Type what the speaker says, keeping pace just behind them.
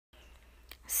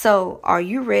So, are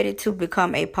you ready to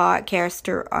become a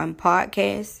podcaster on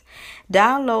podcast?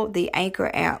 Download the Anchor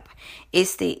app.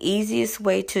 It's the easiest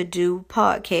way to do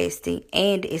podcasting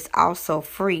and it's also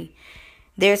free.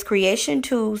 There's creation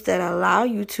tools that allow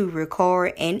you to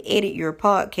record and edit your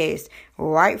podcast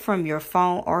right from your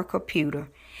phone or computer.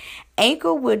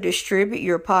 Anchor will distribute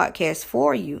your podcast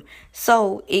for you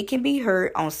so it can be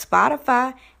heard on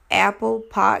Spotify, Apple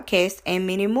Podcasts, and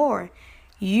many more.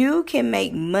 You can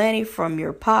make money from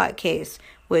your podcast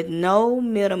with no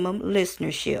minimum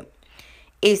listenership.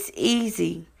 It's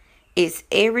easy. It's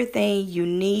everything you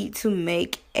need to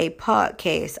make a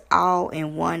podcast all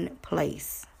in one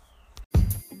place.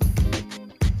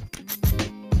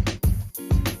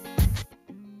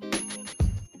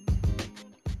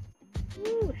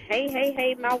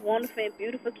 Hey, my wonderful and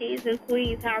beautiful kids and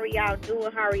queens. How are y'all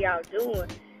doing?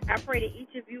 I pray that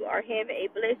each of you are having a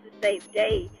blessed, safe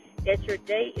day, that your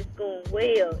day is going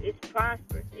well, it's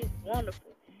prosperous, it's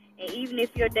wonderful. And even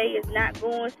if your day is not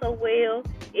going so well,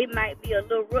 it might be a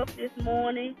little rough this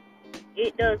morning,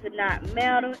 it does not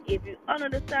matter. If you're under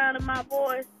the sound of my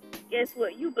voice, guess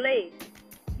what? You blessed.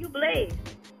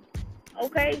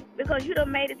 Okay? Because you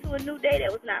done made it to a new day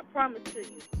that was not promised to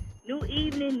you. New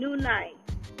evening, new night.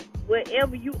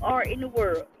 Wherever you are in the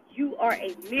world, you are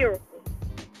a miracle,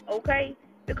 okay?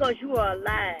 Because you are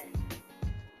alive.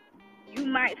 You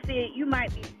might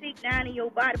be sick down in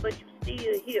your body, but you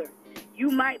still here. You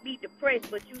might be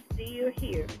depressed, but you still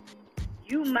here.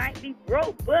 You might be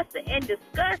broke, busted, and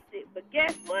disgusted, but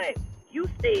guess what? You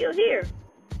still here.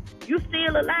 You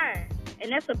still alive,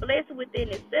 and that's a blessing within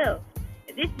itself.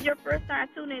 If this is your first time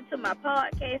tuning into my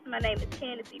podcast, my name is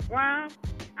Candace Brown.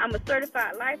 I'm a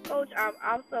certified life coach. I'm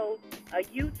also a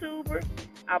YouTuber,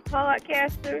 a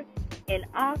podcaster, an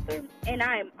author, and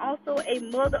I am also a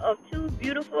mother of two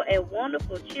beautiful and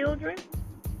wonderful children.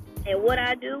 And what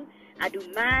I do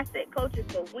mindset coaching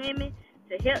for women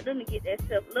to help them to get that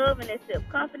self-love and that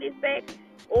self-confidence back.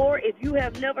 Or if you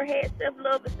have never had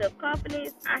self-love and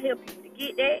self-confidence, I help you to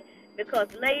get that.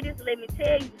 Because ladies, let me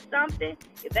tell you something.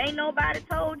 If ain't nobody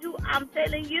told you, I'm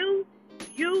telling you,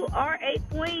 you are a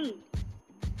queen.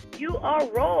 You are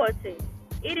royalty.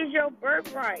 It is your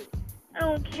birthright. I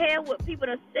don't care what people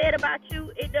have said about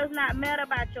you. It does not matter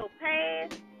about your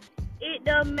past. It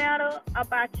doesn't matter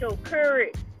about your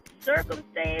current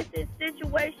circumstances,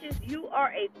 situations. You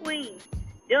are a queen.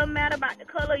 It doesn't matter about the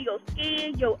color of your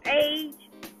skin, your age.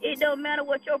 It doesn't matter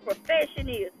what your profession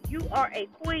is. You are a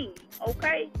queen,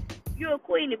 okay? You're a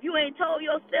queen. If you ain't told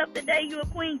yourself today you're a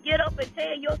queen, get up and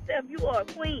tell yourself you are a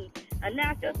queen.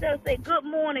 Announce yourself, say, good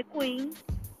morning, queen.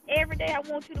 Every day I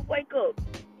want you to wake up.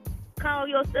 Call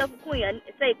yourself a queen.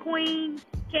 Say Queen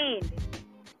Candy.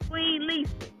 Queen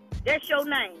Lisa. That's your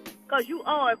name. Because you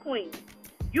are a queen.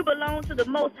 You belong to the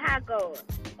Most High God.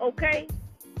 Okay?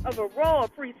 Of a royal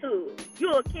priesthood.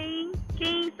 You're a king.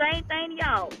 King, same thing to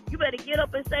y'all. You better get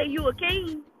up and say you a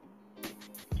king.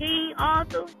 King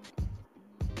Arthur.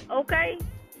 Okay?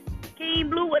 King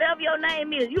Blue, whatever your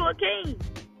name is. You a king.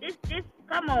 This,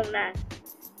 come on now.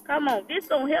 Come on, this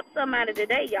gonna help somebody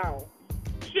today, y'all.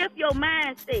 Shift your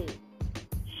mindset.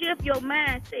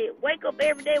 Wake up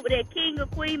every day with that king or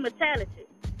queen mentality.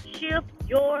 Shift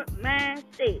your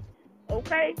mindset.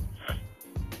 Okay?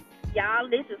 Y'all,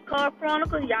 this is Car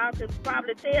Chronicles. Y'all can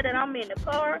probably tell that I'm in the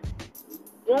car,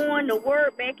 going to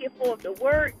work, back and forth to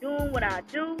work, doing what I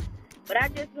do. But I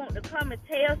just want to come and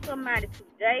tell somebody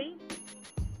today,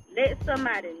 let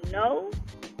somebody know,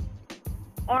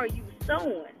 are you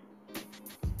sowing?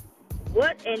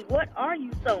 What are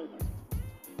you sowing?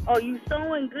 Are you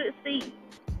sowing good seed?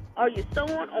 Are you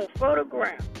sowing on fertile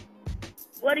ground?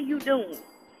 What are you doing?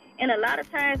 And a lot of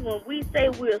times when we say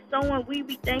we're sowing, we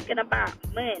be thinking about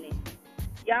money.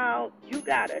 Y'all, you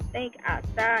gotta think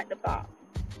outside the box.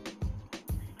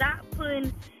 Stop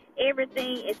putting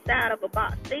everything inside of a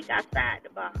box. Think outside the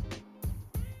box.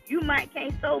 You might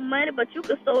can't sow money, but you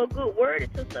can sow a good word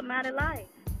into somebody's life.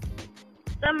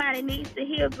 Somebody needs to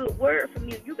hear a good word from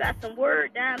you. You got some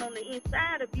word down on the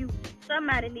inside of you.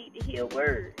 Somebody needs to hear a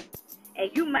word. And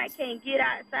you might can't get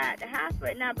outside the house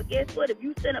right now, but guess what? If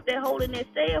you sit up there holding that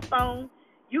cell phone,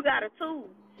 you got a tool.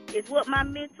 It's what my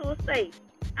mentor say.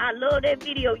 I love that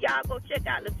video. Y'all go check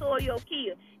out Latoya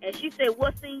Okia. And she said,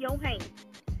 what's in your hand?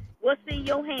 What's in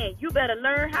your hand? You better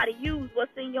learn how to use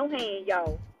what's in your hand,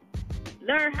 y'all.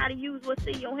 Learn how to use what's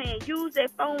in your hand. Use that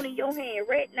phone in your hand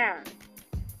right now.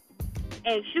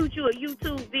 And shoot you a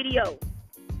YouTube video.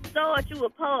 Start you a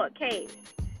podcast.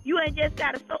 You ain't just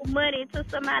got to sow money into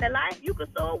somebody's life. You can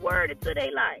sow a word into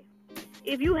their life.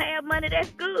 If you have money, that's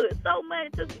good. Sow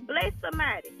money to bless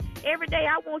somebody. Every day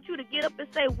I want you to get up and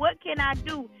say, what can I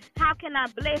do? How can I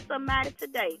bless somebody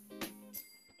today?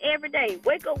 Every day.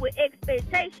 Wake up with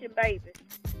expectation, baby.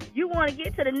 You want to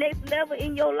get to the next level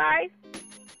in your life?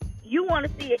 You want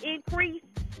to see an increase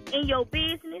in your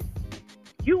business?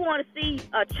 You want to see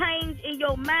a change in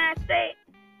your mindset?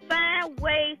 Find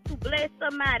ways to bless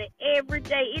somebody every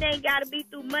day. It ain't got to be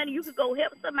through money. You could go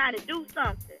help somebody do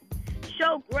something.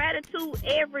 Show gratitude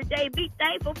every day. Be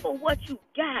thankful for what you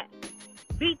got.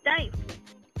 Be thankful.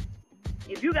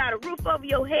 If you got a roof over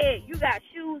your head, you got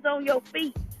shoes on your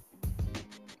feet.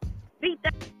 Be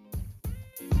thankful.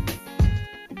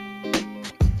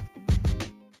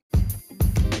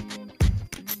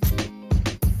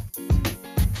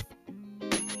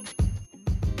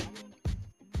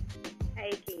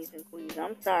 Hey, kings and queens,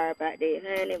 I'm sorry about that,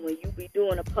 honey. When you be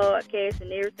doing a podcast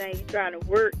and everything, you trying to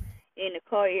work in the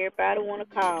car, everybody want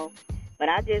to call. But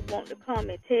I just want to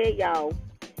come and tell y'all,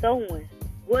 sowing.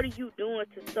 What are you doing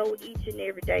to sow each and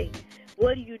every day?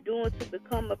 What are you doing to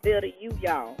become a better you,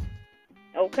 y'all?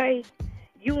 Okay?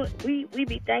 We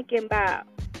be thinking about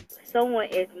sowing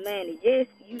as money. Yes,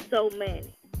 you sow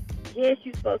money. Yes,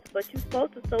 you supposed to, but you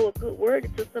supposed to sow a good word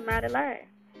into somebody's life.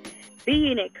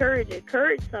 Be an encourager.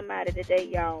 Encourage somebody today,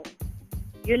 y'all.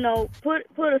 You know, put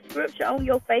a scripture on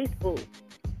your Facebook.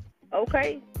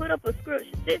 Okay? Put up a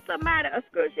scripture. Send somebody a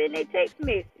scripture in their text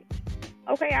message.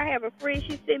 Okay, I have a friend,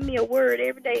 she send me a word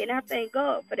every day, and I thank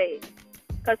God for that.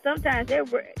 Because sometimes that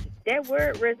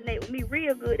word resonates with me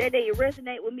real good. That day it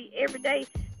resonates with me every day,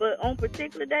 but on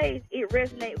particular days, it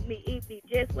resonates with me. It be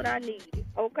just what I needed,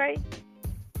 okay?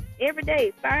 Every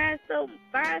day, find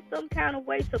some kind of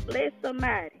way to bless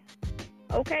somebody,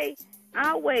 okay?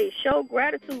 Always show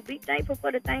gratitude. Be thankful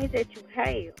for the things that you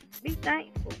have. Be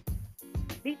thankful.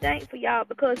 Be thankful, y'all,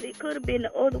 because it could have been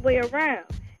the other way around.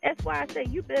 That's why I say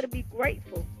you better be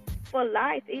grateful for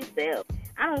life itself.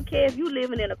 I don't care if you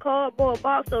living in a cardboard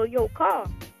box or your car.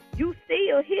 You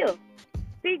still here.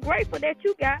 Be grateful that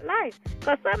you got life.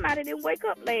 Because somebody didn't wake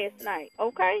up last night,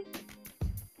 okay?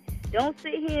 Don't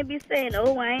sit here and be saying,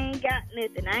 oh, I ain't got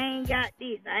nothing. I ain't got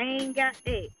this. I ain't got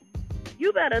that.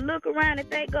 You better look around and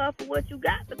thank God for what you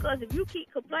got, because if you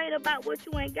keep complaining about what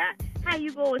you ain't got, how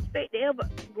you going to expect to ever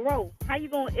grow? How you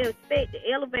going to expect to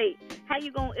elevate? How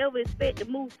you going to ever expect to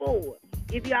move forward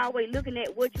if you're always looking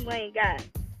at what you ain't got?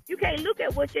 You can't look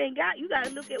at what you ain't got. You got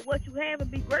to look at what you have and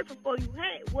be grateful for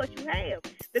what you have.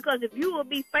 Because if you will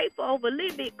be faithful over a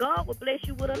little bit, God will bless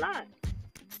you with a lot.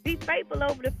 Be faithful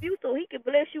over the few so he can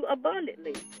bless you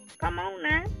abundantly. Come on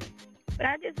now. But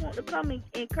I just want to come and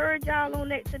encourage y'all on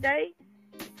that today.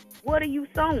 What are you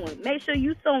sowing? Make sure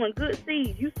you sowing good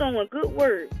seeds. You sowing good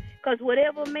words. Because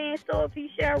whatever man soweth,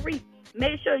 he shall reap.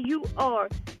 Make sure you are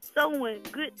sowing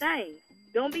good things.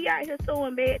 Don't be out here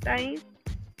sowing bad things.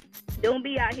 Don't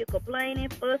be out here complaining,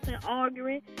 fussing,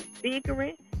 arguing,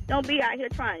 bickering. Don't be out here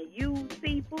trying to use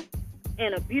people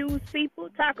and abuse people,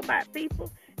 talk about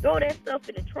people. Throw that stuff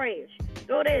in the trash.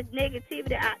 Throw that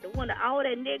negativity out the window. All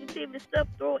that negativity stuff,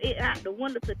 throw it out the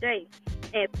window today.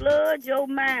 And flood your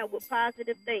mind with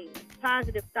positive things,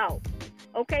 positive thoughts.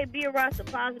 Okay, be around some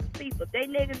positive people. If they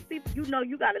negative people, you know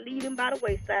you got to leave them by the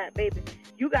wayside, baby.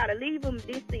 You got to leave them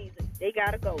this season. They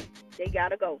got to go. They got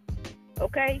to go.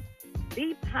 Okay?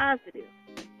 Be positive.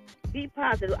 Be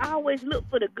positive. Always look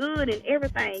for the good in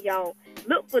everything, y'all.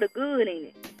 Look for the good in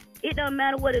it. It doesn't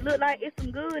matter what it look like. It's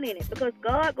some good in it, because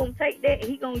God going to take that and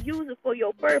he going to use it for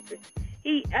your purpose.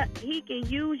 He can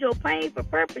use your pain for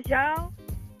purpose, y'all.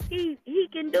 He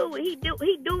can do it. He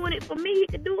doing it for me. He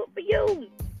can do it for you.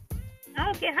 I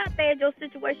don't care how bad your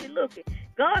situation looking.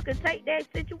 God can take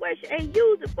that situation and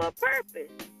use it for a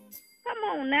purpose. Come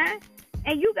on now.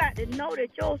 And you got to know that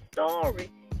your story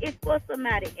is for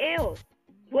somebody else.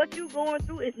 What you going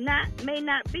through may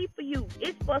not be for you.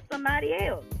 It's for somebody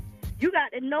else. You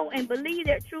got to know and believe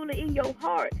that truly in your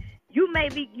heart. You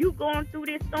going through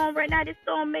this storm right now. This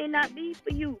storm may not be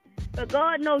for you. But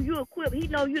God know you equipped. He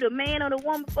know you the man or the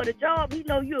woman for the job. He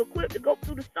know you equipped to go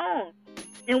through the storm.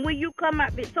 And when you come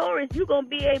out victorious, you're going to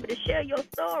be able to share your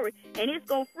story. And it's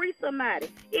going to free somebody.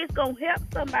 It's going to help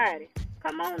somebody.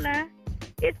 Come on now.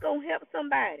 It's going to help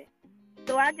somebody.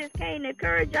 So I just came to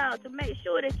encourage y'all to make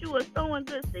sure that you are sowing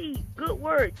good seeds, good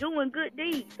words, doing good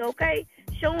deeds, okay?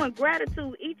 Showing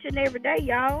gratitude each and every day,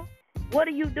 y'all. What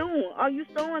are you doing? Are you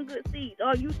sowing good seeds?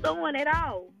 Are you sowing at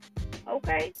all?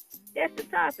 Okay? That's the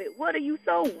topic. What are you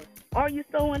sowing? Are you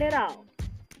sowing at all?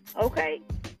 Okay?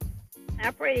 I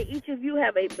pray that each of you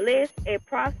have a blessed and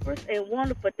prosperous and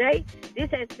wonderful day. This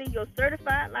has been your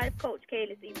certified life coach,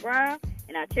 Candace E. Brown,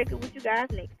 and I'll check it with you guys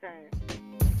next time.